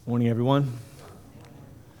Morning, everyone.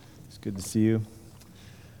 It's good to see you.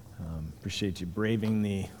 Appreciate you braving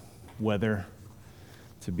the weather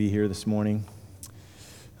to be here this morning.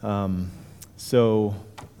 So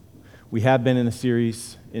we have been in a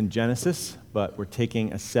series in Genesis, but we're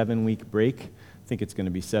taking a 7-week break. I think it's going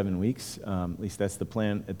to be 7 weeks. At least that's the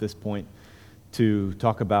plan at this point, to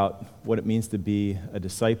talk about what it means to be a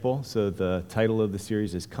disciple. So the title of the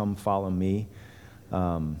series is Come Follow Me.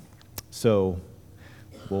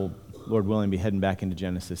 We'll, Lord willing, be heading back into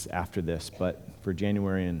Genesis after this, but for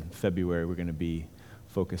January and February, we're going to be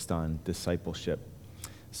focused on discipleship.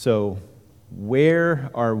 So where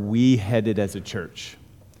are we headed as a church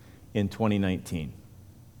in 2019?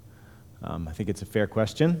 I think it's a fair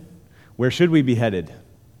question. Where should we be headed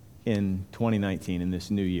in 2019, in this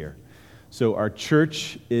new year? So our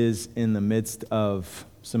church is in the midst of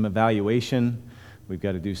some evaluation. We've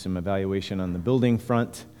got to do some evaluation on the building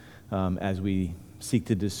front as we seek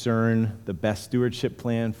to discern the best stewardship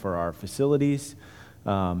plan for our facilities.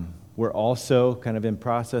 We're also kind of in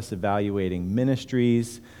process evaluating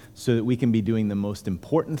ministries so that we can be doing the most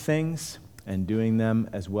important things and doing them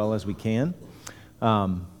as well as we can.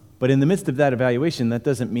 But in the midst of that evaluation, that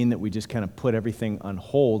doesn't mean that we just kind of put everything on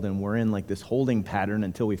hold and we're in like this holding pattern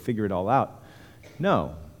until we figure it all out.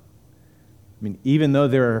 No. I mean, even though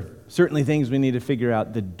there are certainly things we need to figure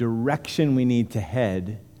out, the direction we need to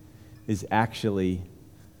head is actually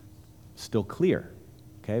still clear,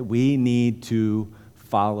 okay? We need to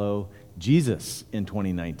follow Jesus in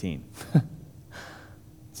 2019.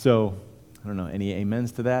 So, I don't know, any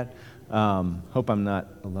amens to that? Hope I'm not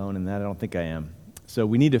alone in that. I don't think I am. So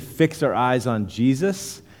we need to fix our eyes on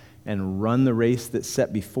Jesus and run the race that's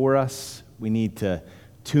set before us. We need to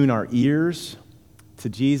tune our ears to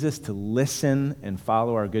Jesus, to listen and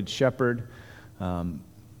follow our good shepherd.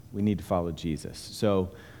 We need to follow Jesus.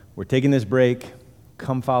 So we're taking this break.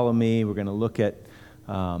 Come follow me. We're going to look at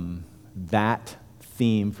that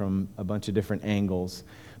theme from a bunch of different angles.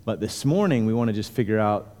 But this morning, we want to just figure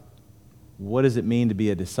out, what does it mean to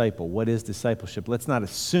be a disciple? What is discipleship? Let's not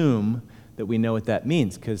assume that we know what that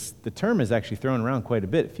means, because the term is actually thrown around quite a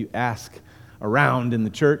bit. If you ask around in the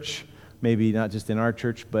church, maybe not just in our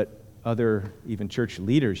church, but other even church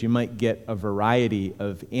leaders, you might get a variety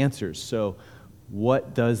of answers. So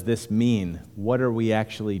what does this mean? What are we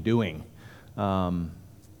actually doing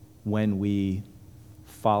when we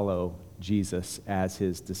follow Jesus as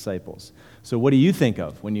his disciples? So what do you think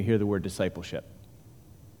of when you hear the word discipleship?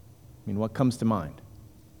 I mean, what comes to mind?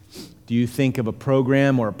 Do you think of a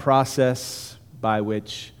program or a process by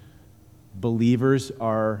which believers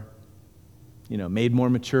are, made more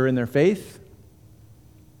mature in their faith?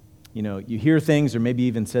 You hear things, or maybe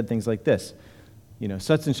even said things like this.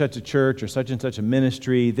 Such and such a church or such and such a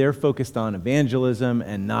ministry, they're focused on evangelism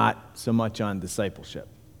and not so much on discipleship,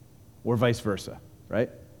 or vice versa,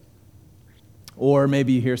 right? Or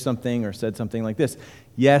maybe you hear something or said something like this.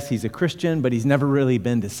 Yes, he's a Christian, but he's never really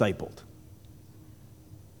been discipled.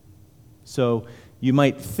 So you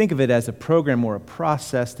might think of it as a program or a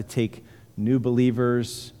process to take new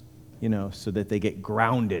believers, so that they get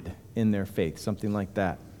grounded in their faith, something like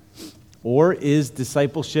that. Or is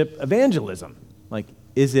discipleship evangelism?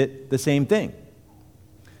 Is it the same thing?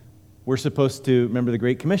 We're supposed to, remember the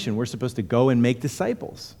Great Commission, we're supposed to go and make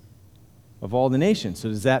disciples of all the nations. So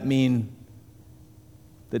does that mean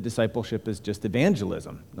that discipleship is just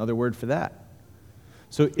evangelism? Another word for that.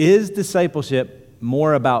 So is discipleship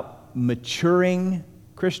more about maturing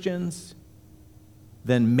Christians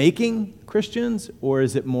than making Christians, or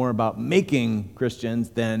is it more about making Christians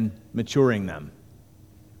than maturing them?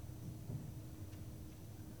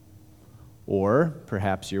 Or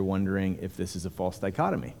perhaps you're wondering if this is a false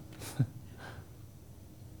dichotomy.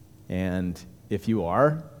 And if you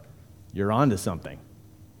are, you're onto something.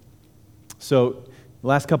 So the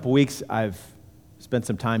last couple weeks, I've spent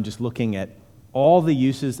some time just looking at all the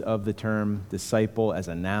uses of the term disciple as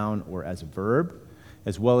a noun or as a verb,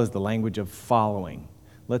 as well as the language of following.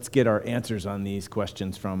 Let's get our answers on these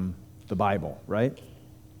questions from the Bible, right?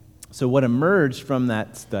 So what emerged from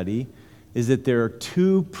that study is that there are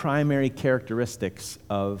two primary characteristics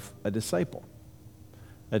of a disciple.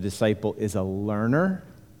 A disciple is a learner,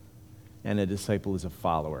 and a disciple is a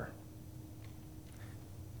follower.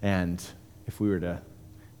 And if we were to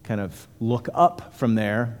kind of look up from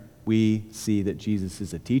there, we see that Jesus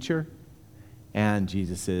is a teacher, and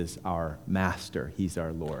Jesus is our master. He's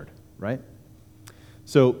our Lord, right?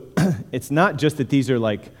 So it's not just that these are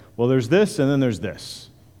there's this and then there's this.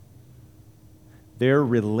 They're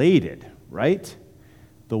related, right?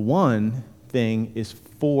 The one thing is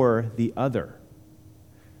for the other.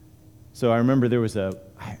 So I remember there was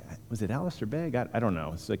was it Alistair Begg? I don't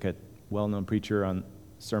know. It's like a well-known preacher on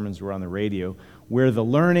sermons were on the radio, where the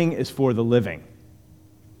learning is for the living.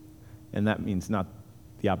 And that means not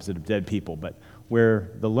the opposite of dead people, but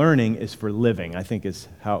where the learning is for living, I think is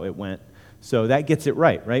how it went. So that gets it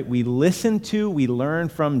right? We we learn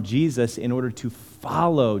from Jesus in order to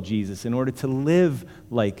follow Jesus, in order to live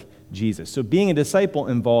like Jesus. So being a disciple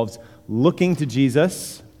involves looking to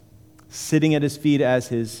Jesus, sitting at his feet as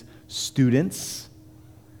his students,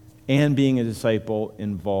 and being a disciple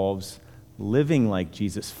involves living like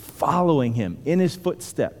Jesus, following him in his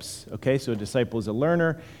footsteps. Okay, so a disciple is a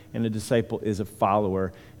learner, and a disciple is a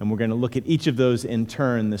follower. And we're going to look at each of those in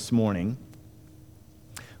turn this morning.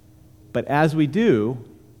 But as we do,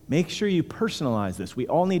 make sure you personalize this. We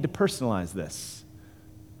all need to personalize this.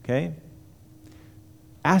 Okay?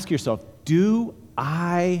 Ask yourself, do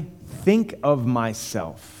I think of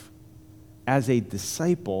myself as a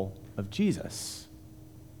disciple of Jesus?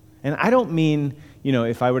 And I don't mean,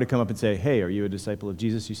 if I were to come up and say, hey, are you a disciple of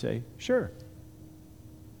Jesus? You say, sure.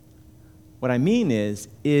 What I mean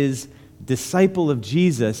is disciple of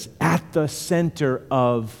Jesus at the center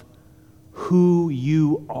of who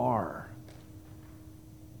you are.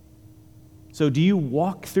 So do you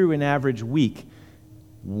walk through an average week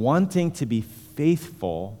wanting to be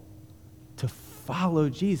faithful to follow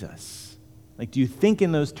Jesus? Do you think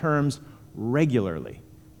in those terms regularly?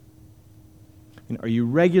 And are you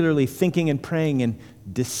regularly thinking and praying and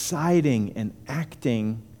deciding and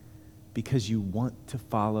acting because you want to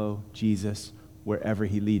follow Jesus wherever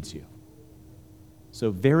he leads you?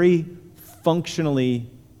 So very functionally,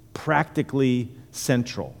 practically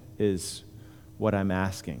central is what I'm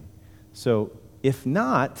asking. So if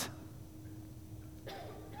not,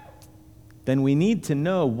 then we need to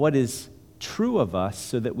know what is true of us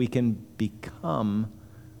so that we can become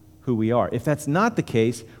who we are. If that's not the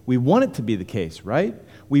case, we want it to be the case, right?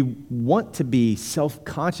 We want to be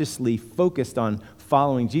self-consciously focused on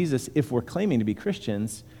following Jesus. If we're claiming to be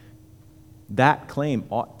Christians, that claim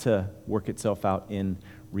ought to work itself out in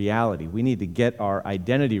reality. We need to get our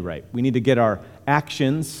identity right. We need to get our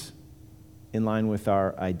actions in line with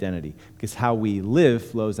our identity, because how we live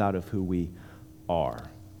flows out of who we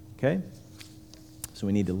are. Okay? So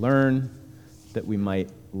we need to learn that we might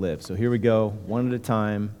live. So here we go, one at a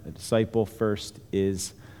time. A disciple first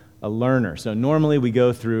is a learner. So normally we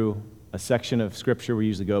go through a section of Scripture. We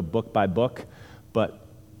usually go book by book, but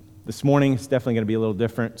this morning it's definitely going to be a little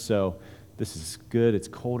different. So this is good. It's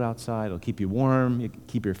cold outside. It'll keep you warm. You can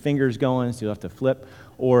keep your fingers going, so you'll have to flip.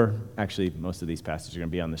 Or actually, most of these passages are going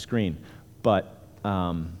to be on the screen. But,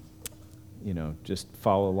 just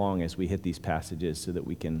follow along as we hit these passages so that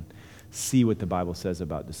we can see what the Bible says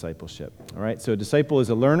about discipleship. All right, so a disciple is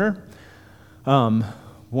a learner. One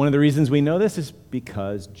of the reasons we know this is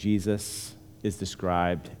because Jesus is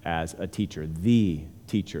described as a teacher, the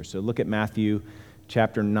teacher. So look at Matthew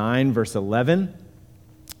chapter 9, verse 11.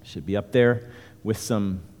 Should be up there with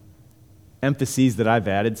some emphases that I've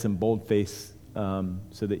added, some boldface,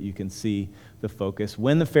 so that you can see the focus.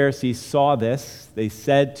 When the Pharisees saw this, they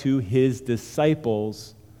said to his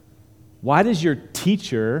disciples, "Why does your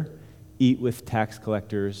teacher eat with tax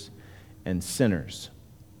collectors and sinners?"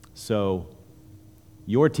 So,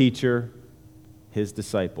 your teacher, his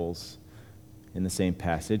disciples, in the same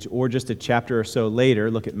passage, or just a chapter or so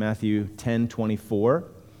later, look at Matthew 10:24.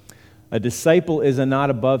 A disciple is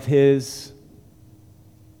not above his,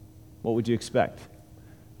 what would you expect?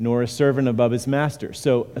 Nor a servant above his master.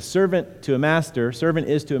 So a servant is to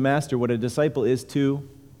a master what a disciple is to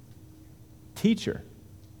teacher.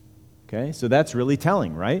 Okay, so that's really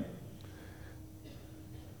telling, right?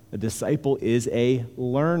 A disciple is a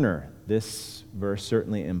learner. This verse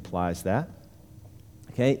certainly implies that.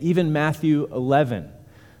 Okay, even Matthew 11,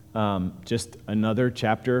 just another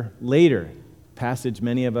chapter later, passage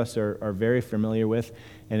many of us are very familiar with,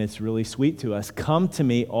 and it's really sweet to us. "Come to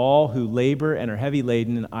me, all who labor and are heavy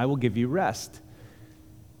laden, and I will give you rest."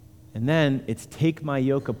 And then it's, "Take my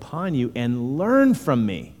yoke upon you and learn from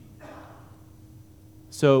me."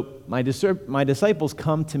 So my disciples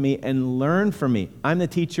come to me and learn from me. I'm the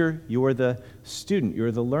teacher, you're the student,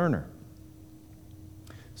 you're the learner.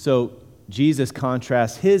 So Jesus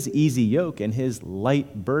contrasts his easy yoke and his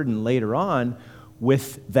light burden later on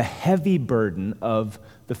with the heavy burden of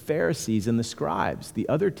the Pharisees and the scribes, the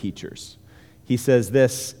other teachers. He says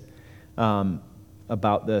this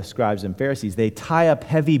about the scribes and Pharisees: they tie up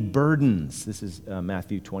heavy burdens, this is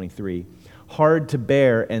Matthew 23, hard to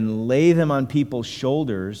bear, and lay them on people's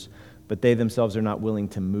shoulders, but they themselves are not willing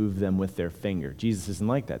to move them with their finger. Jesus isn't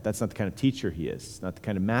like that. That's not the kind of teacher he is. It's not the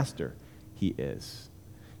kind of master he is.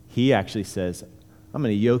 He actually says, "I'm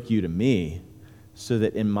going to yoke you to me so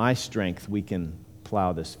that in my strength we can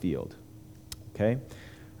plow this field. Okay?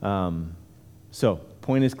 So,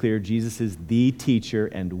 point is clear. Jesus is the teacher,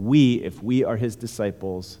 and we, if we are his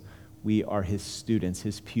disciples, we are his students,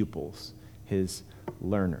 his pupils, his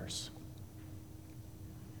learners.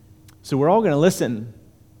 So we're all going to listen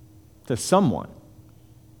to someone,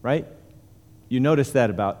 right? You notice that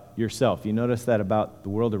about yourself. You notice that about the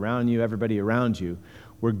world around you, everybody around you.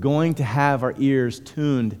 We're going to have our ears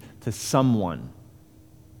tuned to someone.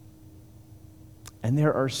 And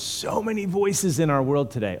there are so many voices in our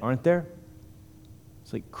world today, aren't there?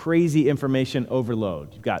 It's like crazy information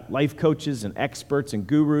overload. You've got life coaches and experts and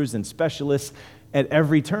gurus and specialists at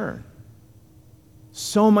every turn.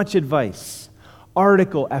 So much advice.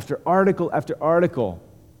 Article after article after article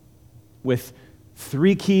with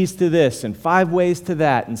 3 keys to this and 5 ways to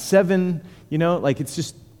that and 7, it's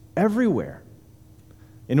just everywhere.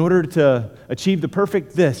 In order to achieve the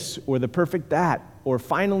perfect this or the perfect that, or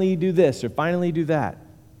finally do this or finally do that.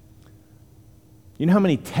 You know how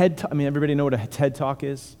many everybody know what a TED Talk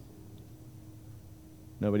is?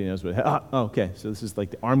 Nobody knows what okay. So this is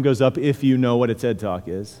like the arm goes up if you know what a TED Talk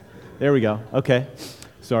is. There we go. Okay.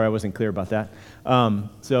 Sorry, I wasn't clear about that.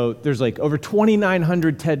 So there's like over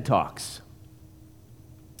 2,900 TED Talks.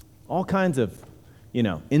 All kinds of,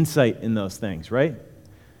 insight in those things, right?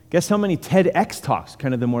 Guess how many TEDx Talks,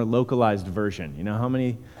 kind of the more localized version. You know how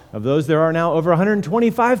many of those there are now? Over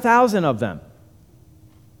 125,000 of them.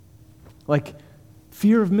 Like,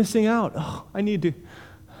 fear of missing out. Oh, I need to,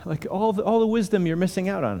 all the wisdom you're missing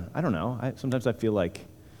out on. I don't know. Sometimes I feel like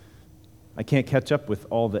I can't catch up with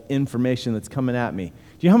all the information that's coming at me. Do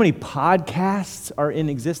you know how many podcasts are in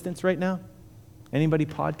existence right now? Anybody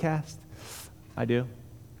podcast? I do.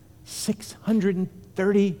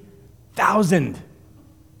 630,000.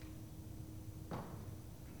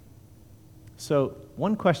 So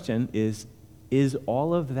one question is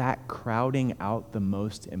all of that crowding out the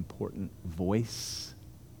most important voice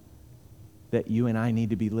that you and I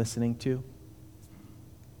need to be listening to?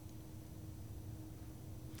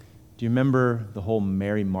 Do you remember the whole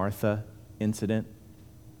Mary Martha incident?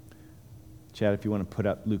 Chad, if you want to put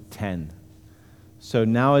up Luke 10. So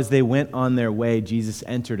now as they went on their way, Jesus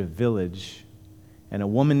entered a village, and a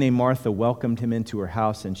woman named Martha welcomed him into her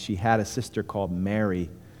house, and she had a sister called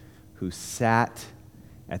Mary who sat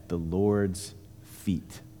at the Lord's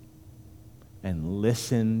feet and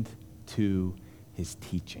listened to his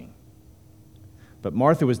teaching. But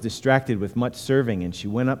Martha was distracted with much serving, and she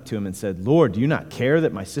went up to him and said, "Lord, do you not care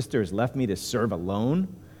that my sister has left me to serve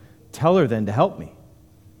alone? Tell her then to help me."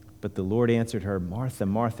 But the Lord answered her, "Martha,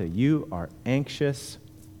 Martha, you are anxious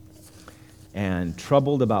and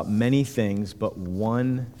troubled about many things, but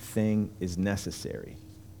one thing is necessary.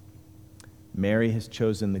 Mary has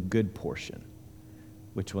chosen the good portion,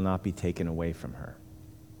 which will not be taken away from her."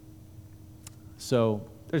 So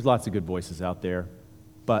there's lots of good voices out there,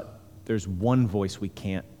 but there's one voice we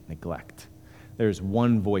can't neglect. There's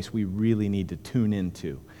one voice we really need to tune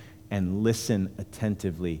into and listen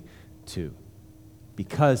attentively to.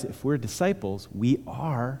 Because if we're disciples,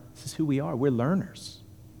 this is who we are, we're learners.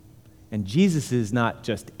 And Jesus is not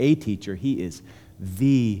just a teacher, he is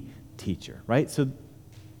the teacher, right? So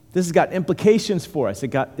this has got implications for us.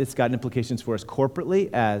 It's got implications for us corporately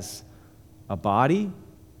as a body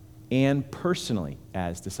and personally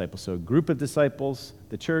as disciples. So a group of disciples,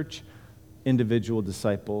 the church, individual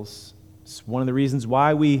disciples. It's one of the reasons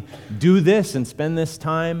why we do this and spend this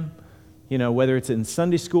time, whether it's in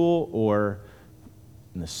Sunday school or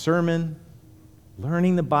in the sermon,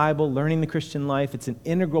 learning the Bible, learning the Christian life. It's an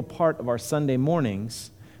integral part of our Sunday mornings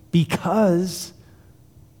because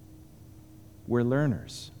we're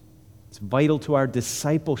learners. It's vital to our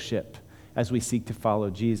discipleship as we seek to follow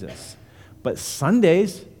Jesus. But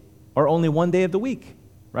Sundays are only one day of the week,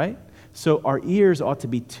 right? So our ears ought to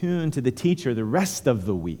be tuned to the teacher the rest of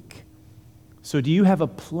the week. So do you have a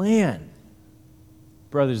plan,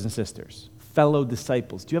 brothers and sisters, fellow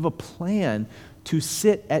disciples? Do you have a plan to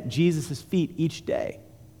sit at Jesus' feet each day,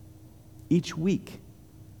 each week?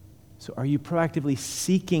 So are you proactively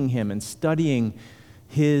seeking him and studying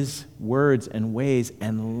his words and ways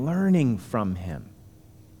and learning from him?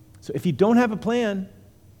 So if you don't have a plan,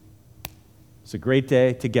 it's a great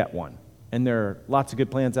day to get one. And there are lots of good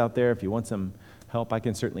plans out there. If you want some help, I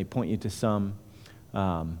can certainly point you to some.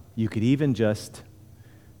 You could even just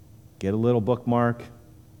get a little bookmark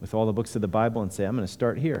with all the books of the Bible and say, I'm going to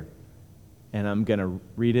start here. And I'm going to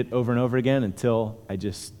read it over and over again until I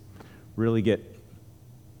just really get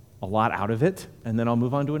a lot out of it, and then I'll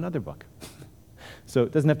move on to another book. So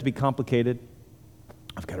it doesn't have to be complicated.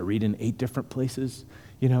 I've got to read in 8 different places,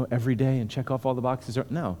 every day and check off all the boxes.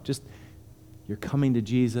 No, just You're coming to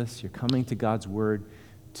Jesus, you're coming to God's Word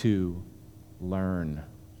to learn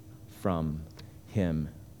from Him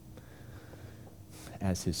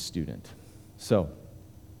as His student. So,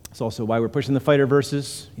 it's also why we're pushing the fighter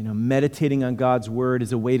verses. Meditating on God's Word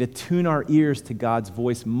is a way to tune our ears to God's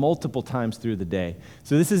voice multiple times through the day.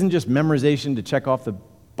 So this isn't just memorization to check off the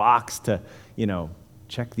box to,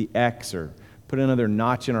 check the X or put another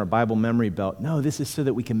notch in our Bible memory belt. No, this is so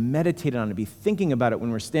that we can meditate on it, be thinking about it when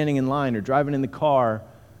we're standing in line or driving in the car.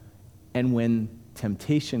 And when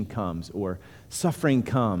temptation comes or suffering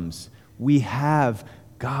comes, we have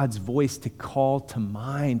God's voice to call to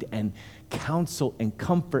mind and counsel and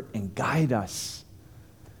comfort and guide us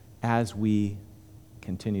as we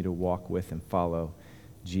continue to walk with and follow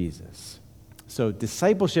Jesus. So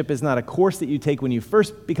discipleship is not a course that you take when you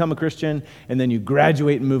first become a Christian and then you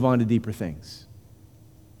graduate and move on to deeper things.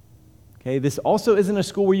 Okay, this also isn't a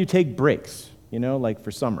school where you take breaks, like for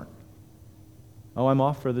summer. Oh, I'm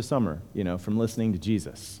off for the summer, from listening to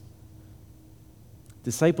Jesus.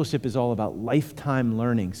 Discipleship is all about lifetime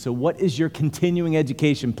learning. So what is your continuing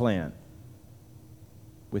education plan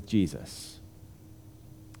with Jesus?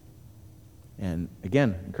 And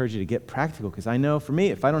again, I encourage you to get practical, because I know for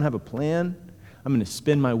me, if I don't have a plan, I'm going to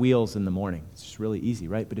spin my wheels in the morning. It's just really easy,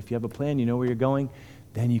 right? But if you have a plan, you know where you're going,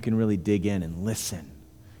 then you can really dig in and listen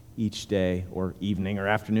each day or evening or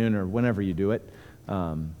afternoon or whenever you do it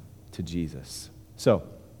to Jesus. So,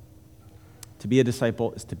 to be a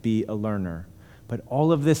disciple is to be a learner. But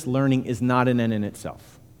all of this learning is not an end in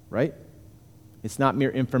itself, right? It's not mere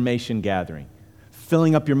information gathering.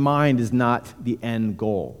 Filling up your mind is not the end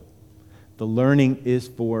goal. The learning is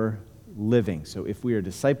for living. So if we are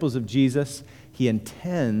disciples of Jesus, He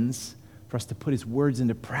intends for us to put His words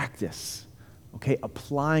into practice, okay?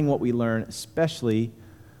 Applying what we learn, especially,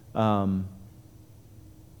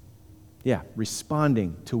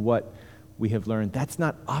 responding to what we have learned. That's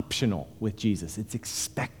not optional with Jesus. It's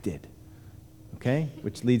expected, okay?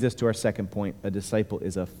 Which leads us to our second point. A disciple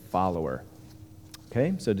is a follower,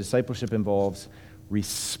 okay? So discipleship involves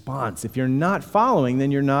response. If you're not following,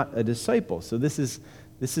 then you're not a disciple. So this is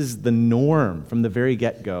the norm from the very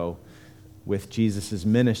get-go with Jesus'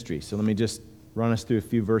 ministry. So let me just run us through a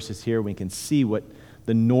few verses here. We can see what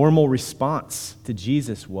the normal response to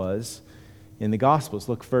Jesus was in the Gospels.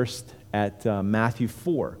 Look first at Matthew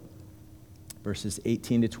 4, verses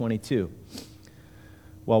 18 to 22.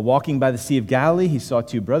 While walking by the Sea of Galilee, He saw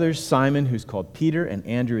two brothers, Simon, who's called Peter, and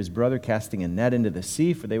Andrew, his brother, casting a net into the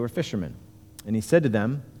sea, for they were fishermen. And He said to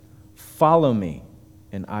them, "Follow me,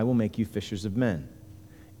 and I will make you fishers of men."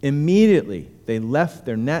 Immediately they left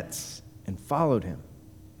their nets and followed Him.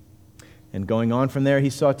 And going on from there,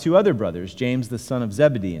 He saw two other brothers, James the son of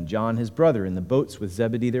Zebedee and John his brother, in the boats with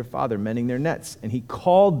Zebedee their father, mending their nets. And He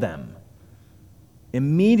called them.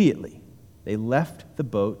 Immediately they left the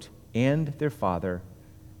boat and their father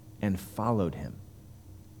and followed Him.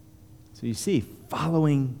 So you see,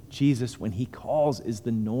 following Jesus when He calls is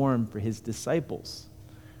the norm for His disciples,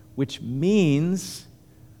 which means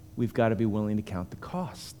we've got to be willing to count the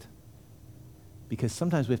cost. Because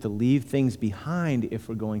sometimes we have to leave things behind if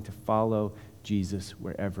we're going to follow Jesus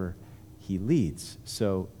wherever He leads.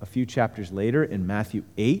 So a few chapters later in Matthew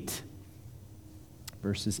 8,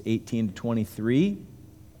 verses 18 to 23,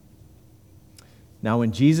 now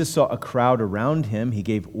when Jesus saw a crowd around Him, He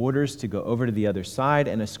gave orders to go over to the other side,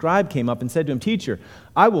 and a scribe came up and said to Him, "Teacher,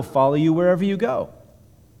 I will follow you wherever you go."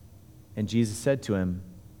 And Jesus said to him,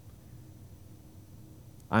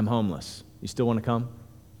 "I'm homeless. You still want to come?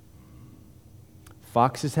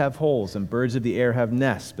 Foxes have holes and birds of the air have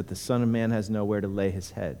nests, but the Son of Man has nowhere to lay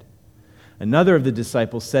His head." Another of the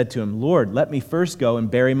disciples said to Him, "Lord, let me first go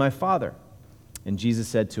and bury my father." And Jesus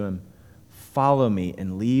said to him, "Follow me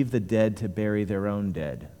and leave the dead to bury their own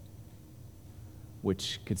dead."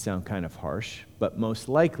 Which could sound kind of harsh, but most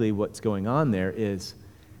likely what's going on there is,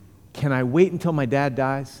 can I wait until my dad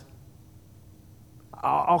dies?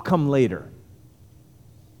 I'll come later.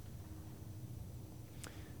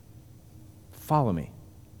 Follow me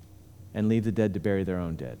and leave the dead to bury their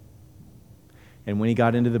own dead. And when He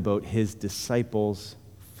got into the boat, His disciples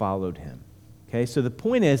followed Him. Okay, so the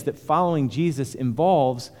point is that following Jesus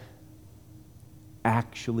involves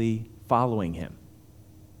actually following Him.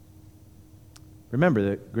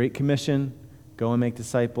 Remember the Great Commission, go and make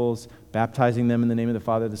disciples, baptizing them in the name of the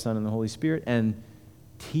Father, the Son, and the Holy Spirit, and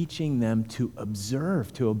teaching them to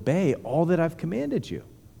observe, to obey all that I've commanded you.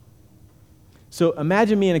 So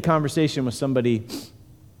imagine me in a conversation with somebody,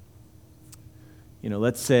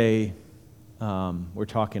 let's say we're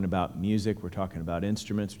talking about music, we're talking about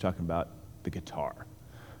instruments, we're talking about the guitar,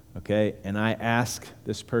 okay? And I ask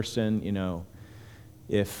this person,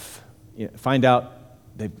 if find out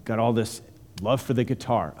they've got all this love for the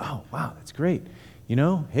guitar. Oh, wow, that's great.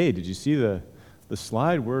 Hey, did you see the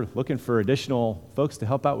slide? We're looking for additional folks to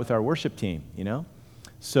help out with our worship team,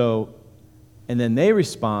 So, and then they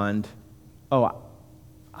respond, oh,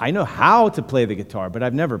 I know how to play the guitar, but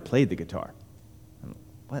I've never played the guitar.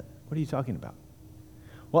 What are you talking about?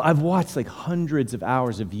 Well, I've watched like hundreds of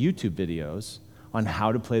hours of YouTube videos on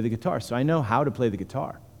how to play the guitar, so I know how to play the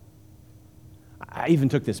guitar. I even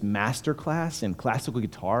took this master class in classical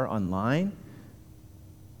guitar online,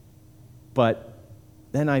 but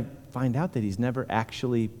then I find out that he's never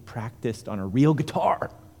actually practiced on a real guitar,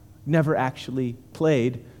 never actually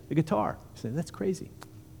played the guitar. I say, that's crazy.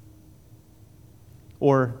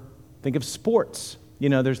 Or think of sports.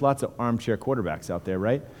 There's lots of armchair quarterbacks out there,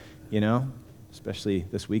 right? Especially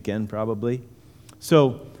this weekend probably.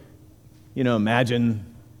 So, imagine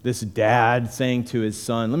this dad saying to his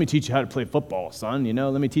son, let me teach you how to play football, son,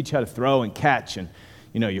 let me teach you how to throw and catch, and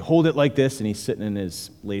you hold it like this, and he's sitting in his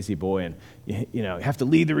lazy boy, and you have to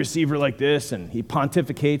lead the receiver like this, and he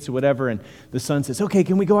pontificates or whatever, and the son says, okay,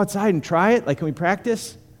 can we go outside and try it? Like, can we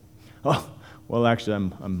practice? Oh, well, actually,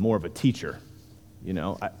 I'm more of a teacher,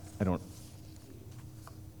 I don't.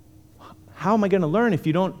 How am I going to learn if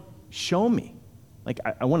you don't show me? Like,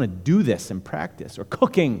 I want to do this and practice. Or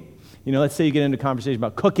cooking. Let's say you get into a conversation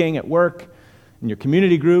about cooking at work in your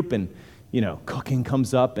community group, and, cooking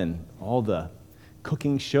comes up, and all the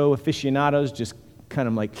cooking show aficionados just kind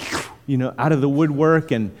of like, out of the woodwork,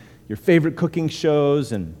 and your favorite cooking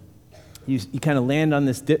shows, and you kind of land on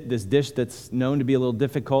this dish that's known to be a little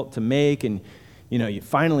difficult to make, and, you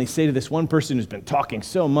finally say to this one person who's been talking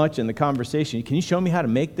so much in the conversation, can you show me how to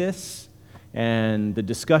make this? And the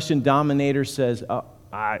discussion dominator says, oh,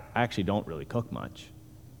 I actually don't really cook much.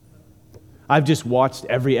 I've just watched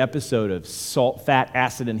every episode of Salt, Fat,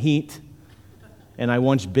 Acid, and Heat, and I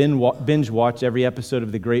once binge watched every episode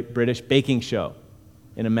of the Great British Baking Show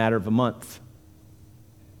in a matter of a month.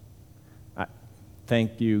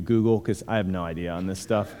 Thank you, Google, because I have no idea on this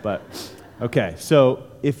stuff. But okay, so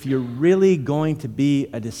if you're really going to be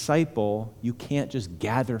a disciple, you can't just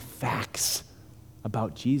gather facts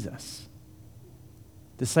about Jesus.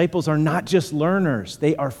 Disciples are not just learners,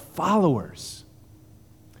 they are followers.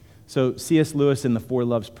 So C.S. Lewis in The Four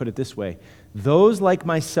Loves put it this way: those like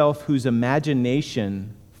myself whose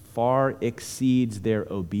imagination far exceeds their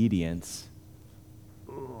obedience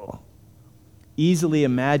easily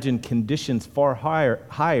imagine conditions far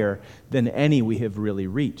higher than any we have really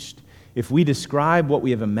reached. If we describe what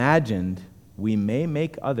we have imagined, we may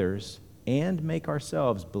make others and make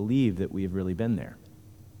ourselves believe that we have really been there.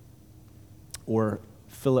 Or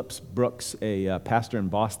Phillips Brooks, a pastor in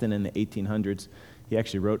Boston in the 1800s, he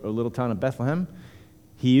actually wrote A Little Town of Bethlehem.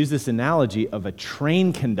 He used this analogy of a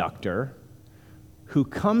train conductor who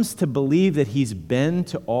comes to believe that he's been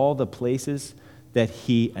to all the places that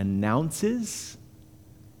he announces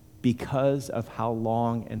because of how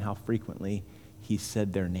long and how frequently he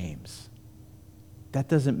said their names. That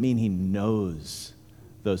doesn't mean he knows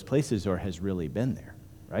those places or has really been there,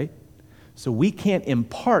 right? So we can't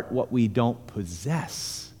impart what we don't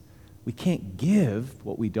possess. We can't give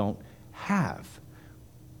what we don't have.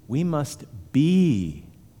 We must be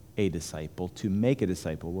a disciple to make a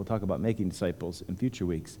disciple. We'll talk about making disciples in future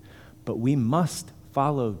weeks. But we must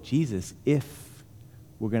follow Jesus if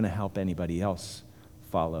we're going to help anybody else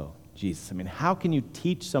follow Jesus. I mean, how can you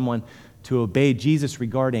teach someone to obey Jesus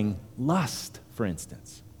regarding lust, for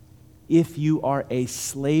instance, if you are a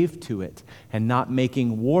slave to it and not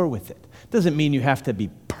making war with it? Doesn't mean you have to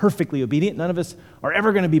be perfectly obedient. None of us are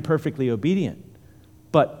ever going to be perfectly obedient.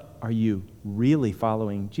 But are you really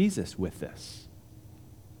following Jesus with this?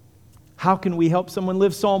 How can we help someone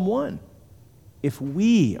live Psalm 1 if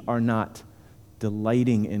we are not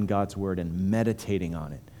delighting in God's word and meditating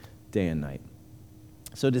on it day and night?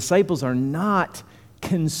 So disciples are not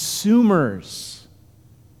consumers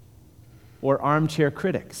or armchair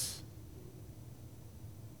critics.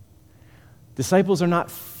 Disciples are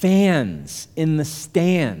not fans in the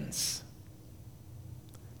stands.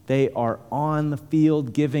 They are on the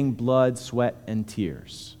field giving blood, sweat, and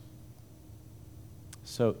tears.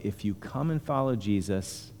 So if you come and follow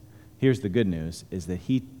Jesus, here's the good news, is that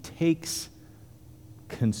he takes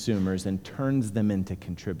consumers and turns them into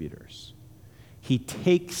contributors. He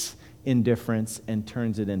takes indifference and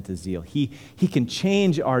turns it into zeal. He can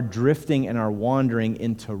change our drifting and our wandering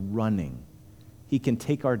into running. He can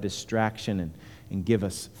take our distraction and give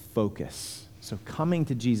us focus. So coming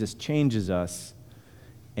to Jesus changes us,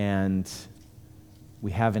 and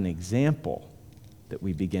we have an example that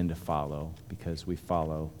we begin to follow because we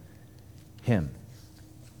follow him.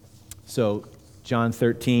 So John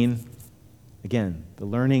 13, Again, the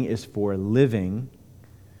learning is for living.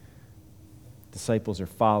 Disciples are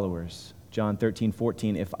followers. John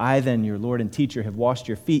 13:14, if I then, your Lord and teacher, have washed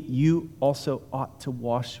your feet, you also ought to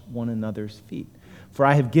wash one another's feet. For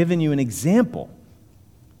I have given you an example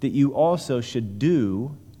that you also should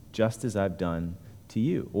do just as I've done to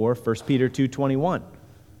you. Or 1 Peter 2:21,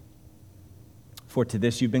 for to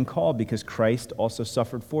this you've been called, because Christ also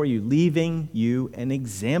suffered for you, leaving you an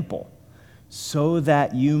example, so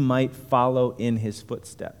that you might follow in his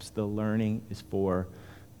footsteps. The learning is for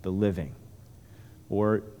the living.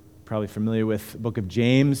 Or probably familiar with the book of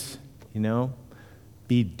James,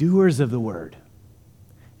 be doers of the word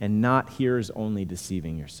and not hearers only,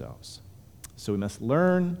 deceiving yourselves. So we must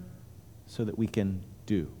learn so that we can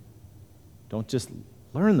do. Don't just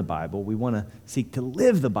learn the Bible. We want to seek to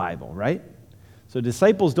live the Bible, right? So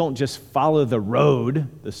disciples don't just follow the road,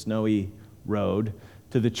 the snowy road,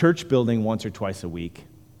 to the church building once or twice a week.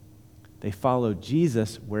 They follow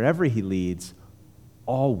Jesus wherever he leads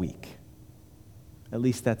all week. At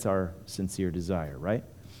least that's our sincere desire, right?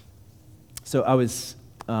 So I was,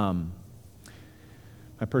 my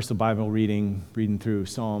personal Bible reading through the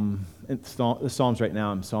Psalms right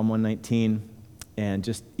now. I'm Psalm 119, and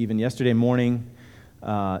just even yesterday morning,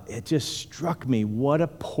 it just struck me what a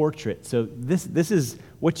portrait. So this is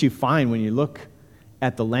what you find when you look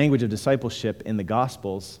at the language of discipleship in the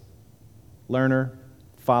Gospels: learner,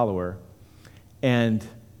 follower. And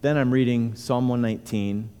then I'm reading Psalm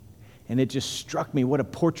 119, and it just struck me what a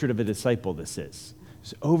portrait of a disciple this is.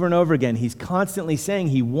 So over and over again, he's constantly saying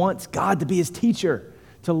he wants God to be his teacher,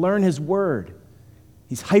 to learn his word.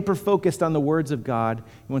 He's hyper-focused on the words of God.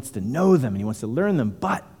 He wants to know them, and he wants to learn them,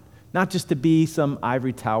 but not just to be some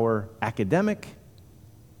ivory tower academic.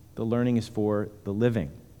 The learning is for the living.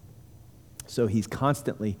 So he's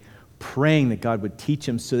constantly praying that God would teach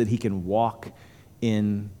him so that he can walk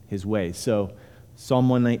in his ways. So Psalm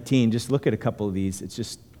 119, just look at a couple of these. It's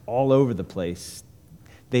just all over the place.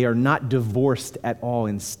 They are not divorced at all.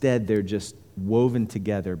 Instead, they're just woven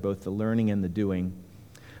together, both the learning and the doing.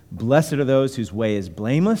 Blessed are those whose way is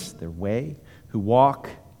blameless, their way, who walk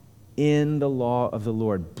in the law of the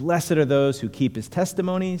Lord. Blessed are those who keep his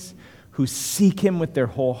testimonies, who seek him with their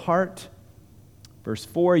whole heart. Verse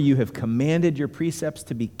 4, you have commanded your precepts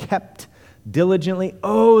to be kept diligently.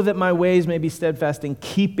 Oh, that my ways may be steadfast in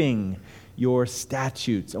keeping your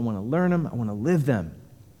statutes. I want to learn them. I want to live them.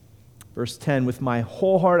 Verse 10, with my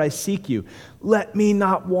whole heart I seek you. Let me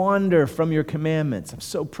not wander from your commandments. I'm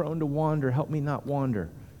so prone to wander. Help me not wander.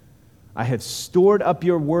 I have stored up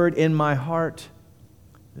your word in my heart,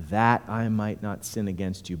 that I might not sin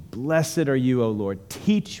against you. Blessed are you, O Lord.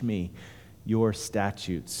 Teach me your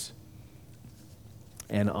statutes.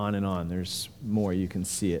 And on. There's more. You can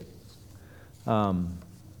see it.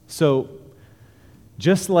 So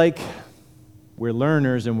just like we're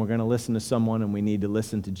learners and we're going to listen to someone and we need to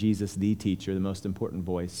listen to Jesus, the teacher, the most important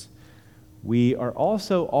voice, we are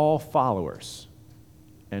also all followers.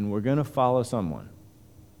 And we're going to follow someone.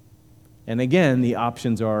 And again, the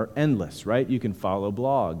options are endless, right? You can follow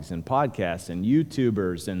blogs and podcasts and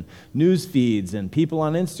YouTubers and news feeds and people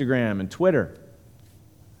on Instagram and Twitter.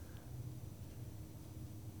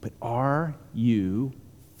 But are you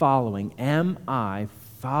following? Am I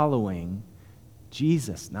following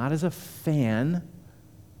Jesus? Not as a fan,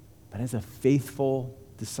 but as a faithful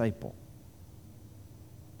disciple.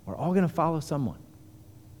 We're all going to follow someone.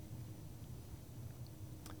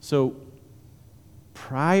 So,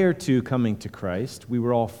 prior to coming to Christ, we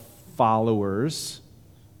were all followers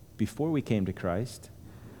before we came to Christ.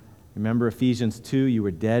 Remember Ephesians 2, you were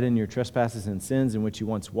dead in your trespasses and sins in which you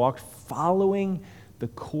once walked, following the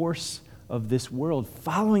course of this world,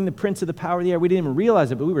 following the prince of the power of the air. We didn't even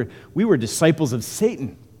realize it, but we were disciples of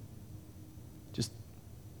Satan, just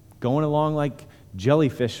going along like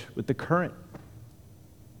jellyfish with the current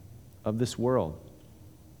of this world.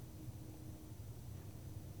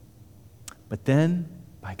 But then,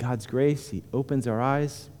 by God's grace, he opens our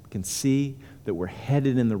eyes. We can see that we're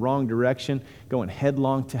headed in the wrong direction, going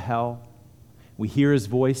headlong to hell. We hear his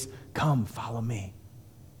voice, come, follow me.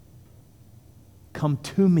 Come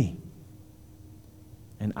to me,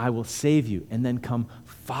 and I will save you. And then come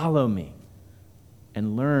follow me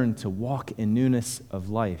and learn to walk in newness of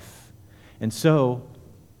life. And so,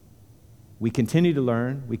 we continue to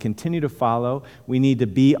learn. We continue to follow. We need to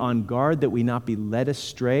be on guard that we not be led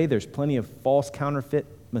astray. There's plenty of false counterfeit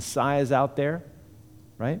messiahs out there,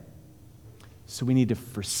 right? So we need to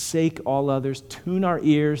forsake all others, tune our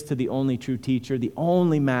ears to the only true teacher, the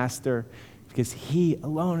only master, because he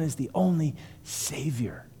alone is the only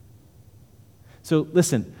Savior. So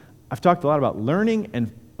listen, I've talked a lot about learning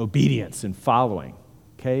and obedience and following,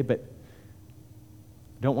 okay? But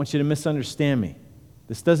don't want you to misunderstand me.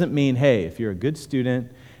 This doesn't mean, hey, if you're a good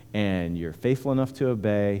student and you're faithful enough to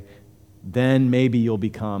obey, then maybe you'll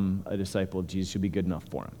become a disciple of Jesus. You'll be good enough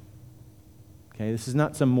for him. Okay, this is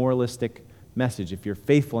not some moralistic message. If you're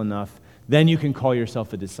faithful enough, then you can call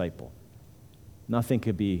yourself a disciple. Nothing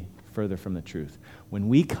could be further from the truth. When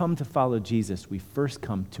we come to follow Jesus, we first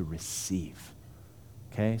come to receive.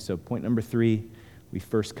 Okay, so point number 3, we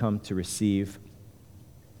first come to receive.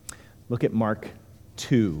 Look at Mark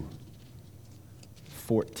 2,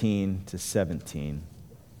 14 to 17.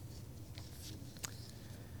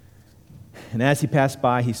 And as he passed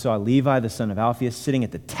by, he saw Levi, the son of Alphaeus, sitting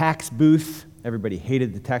at the tax booth. Everybody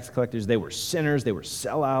hated the tax collectors. They were sinners. They were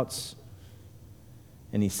sellouts.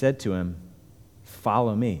 And he said to him,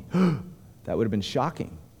 "Follow me." That would have been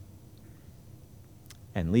shocking.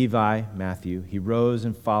 And Levi, Matthew, he rose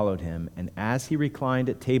and followed him. And as he reclined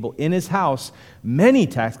at table in his house, many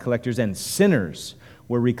tax collectors and sinners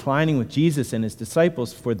were reclining with Jesus and his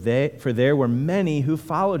disciples, for there were many who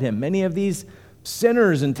followed him. Many of these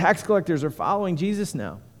sinners and tax collectors are following Jesus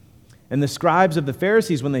now. And the scribes of the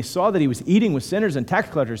Pharisees, when they saw that he was eating with sinners and tax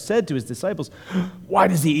collectors, said to his disciples, "Why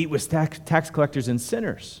does he eat with tax collectors and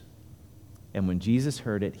sinners?" And when Jesus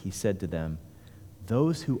heard it, he said to them,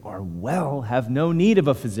 "Those who are well have no need of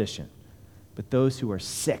a physician, but those who are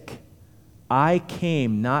sick. I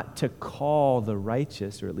came not to call the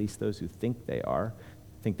righteous," or at least those who think they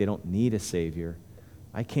don't need a Savior.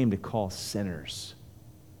 "I came to call sinners,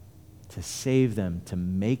 to save them, to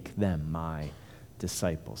make them my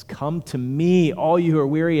disciples. Come to me, all you who are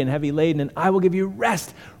weary and heavy laden, and I will give you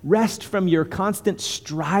rest. Rest from your constant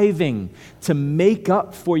striving to make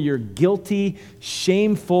up for your guilty,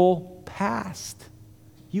 shameful past.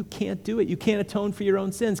 You can't do it. You can't atone for your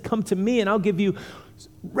own sins. Come to me, and I'll give you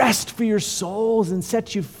rest for your souls and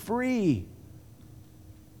set you free."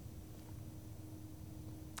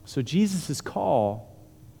 So Jesus' call,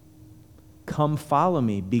 "Come follow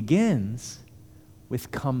me," begins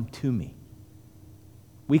with "come to me."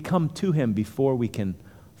 We come to him before we can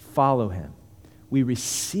follow him. We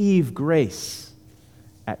receive grace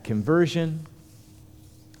at conversion,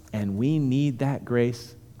 and we need that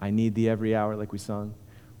grace. I need thee every hour, like we sung.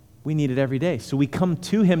 We need it every day. So we come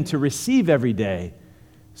to him to receive every day,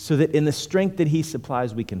 so that in the strength that he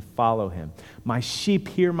supplies, we can follow him. "My sheep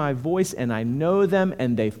hear my voice, and I know them,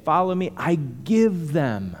 and they follow me. I give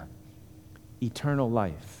them eternal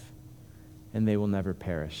life, and they will never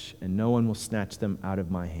perish, and no one will snatch them out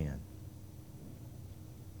of my hand."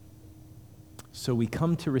 So we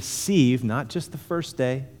come to receive, not just the first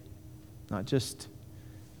day, not just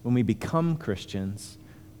when we become Christians,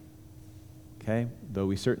 okay? Though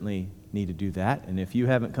we certainly need to do that. And if you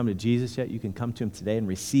haven't come to Jesus yet, you can come to him today and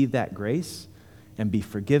receive that grace and be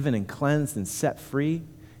forgiven and cleansed and set free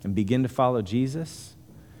and begin to follow Jesus.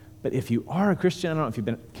 But if you are a Christian, I don't know if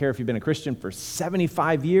you've been a Christian for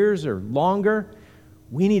 75 years or longer,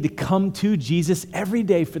 we need to come to Jesus every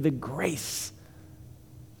day for the grace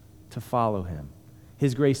to follow him.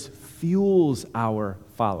 His grace fuels our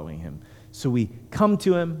following him. So we come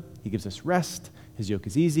to him, he gives us rest, his yoke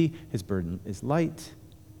is easy, his burden is light.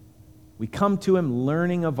 We come to him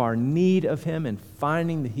learning of our need of him and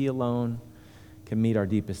finding that he alone can meet our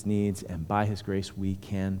deepest needs, and by his grace we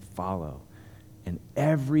can follow. And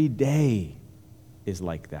every day is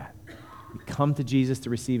like that. We come to Jesus to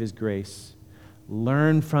receive his grace,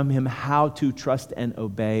 learn from him how to trust and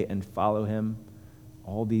obey and follow him,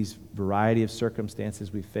 all these variety of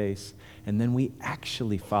circumstances we face, and then we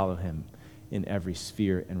actually follow him in every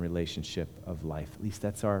sphere and relationship of life. At least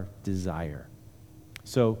that's our desire.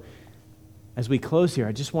 So as we close here,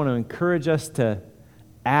 I just want to encourage us to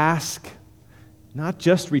ask, not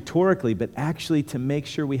just rhetorically, but actually to make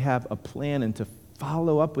sure we have a plan and to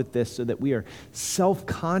follow up with this so that we are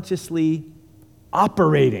self-consciously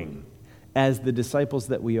operating as the disciples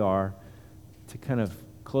that we are, to kind of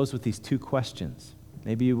close with these 2 questions.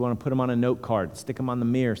 Maybe you want to put them on a note card, stick them on the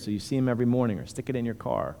mirror so you see them every morning, or stick it in your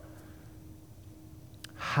car.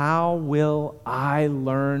 How will I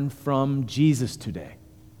learn from Jesus today?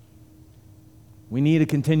 We need a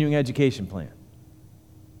continuing education plan.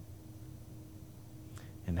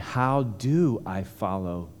 And how do I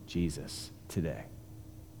follow Jesus today?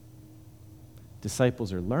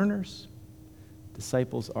 Disciples are learners.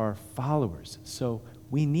 Disciples are followers. So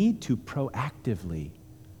we need to proactively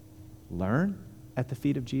learn at the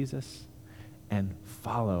feet of Jesus and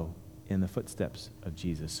follow in the footsteps of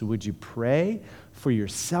Jesus. So would you pray for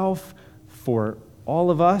yourself, for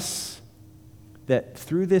all of us, that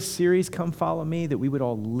through this series, Come Follow Me, that we would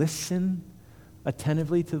all listen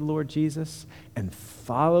attentively to the Lord Jesus and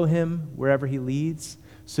follow him wherever he leads,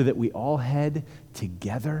 so that we all head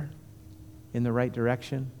together in the right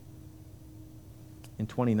direction in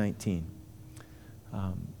 2019.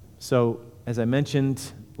 So, as I mentioned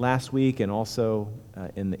last week and also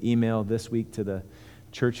in the email this week to the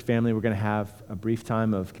church family, we're going to have a brief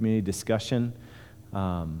time of community discussion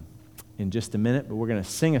in just a minute, but we're going to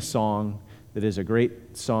sing a song that is a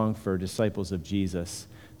great song for disciples of Jesus.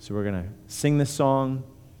 So we're going to sing this song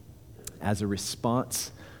as a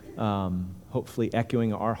response, hopefully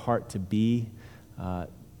echoing our heart to be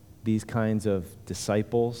these kinds of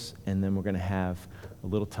disciples, and then we're going to have a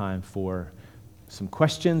little time for some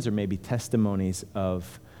questions or maybe testimonies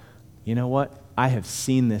of, you know what, I have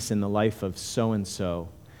seen this in the life of so-and-so,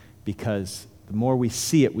 because the more we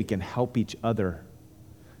see it, we can help each other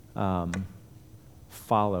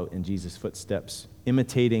follow in Jesus' footsteps,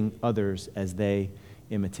 imitating others as they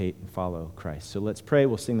imitate and follow Christ. So let's pray,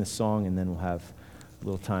 we'll sing this song, and then we'll have a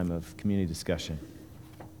little time of community discussion.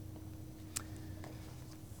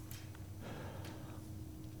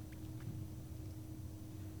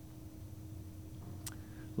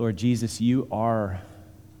 Lord Jesus, you are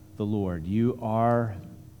the Lord. You are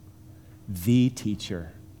the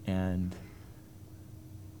teacher, and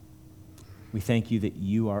we thank you that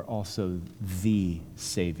you are also the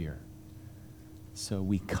Savior. So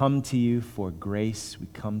we come to you for grace. We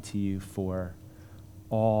come to you for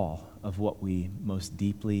all of what we most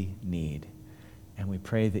deeply need. And we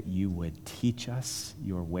pray that you would teach us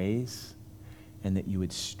your ways and that you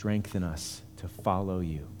would strengthen us to follow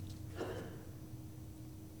you.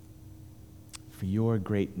 For your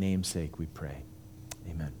great name's sake, we pray.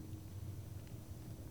 Amen.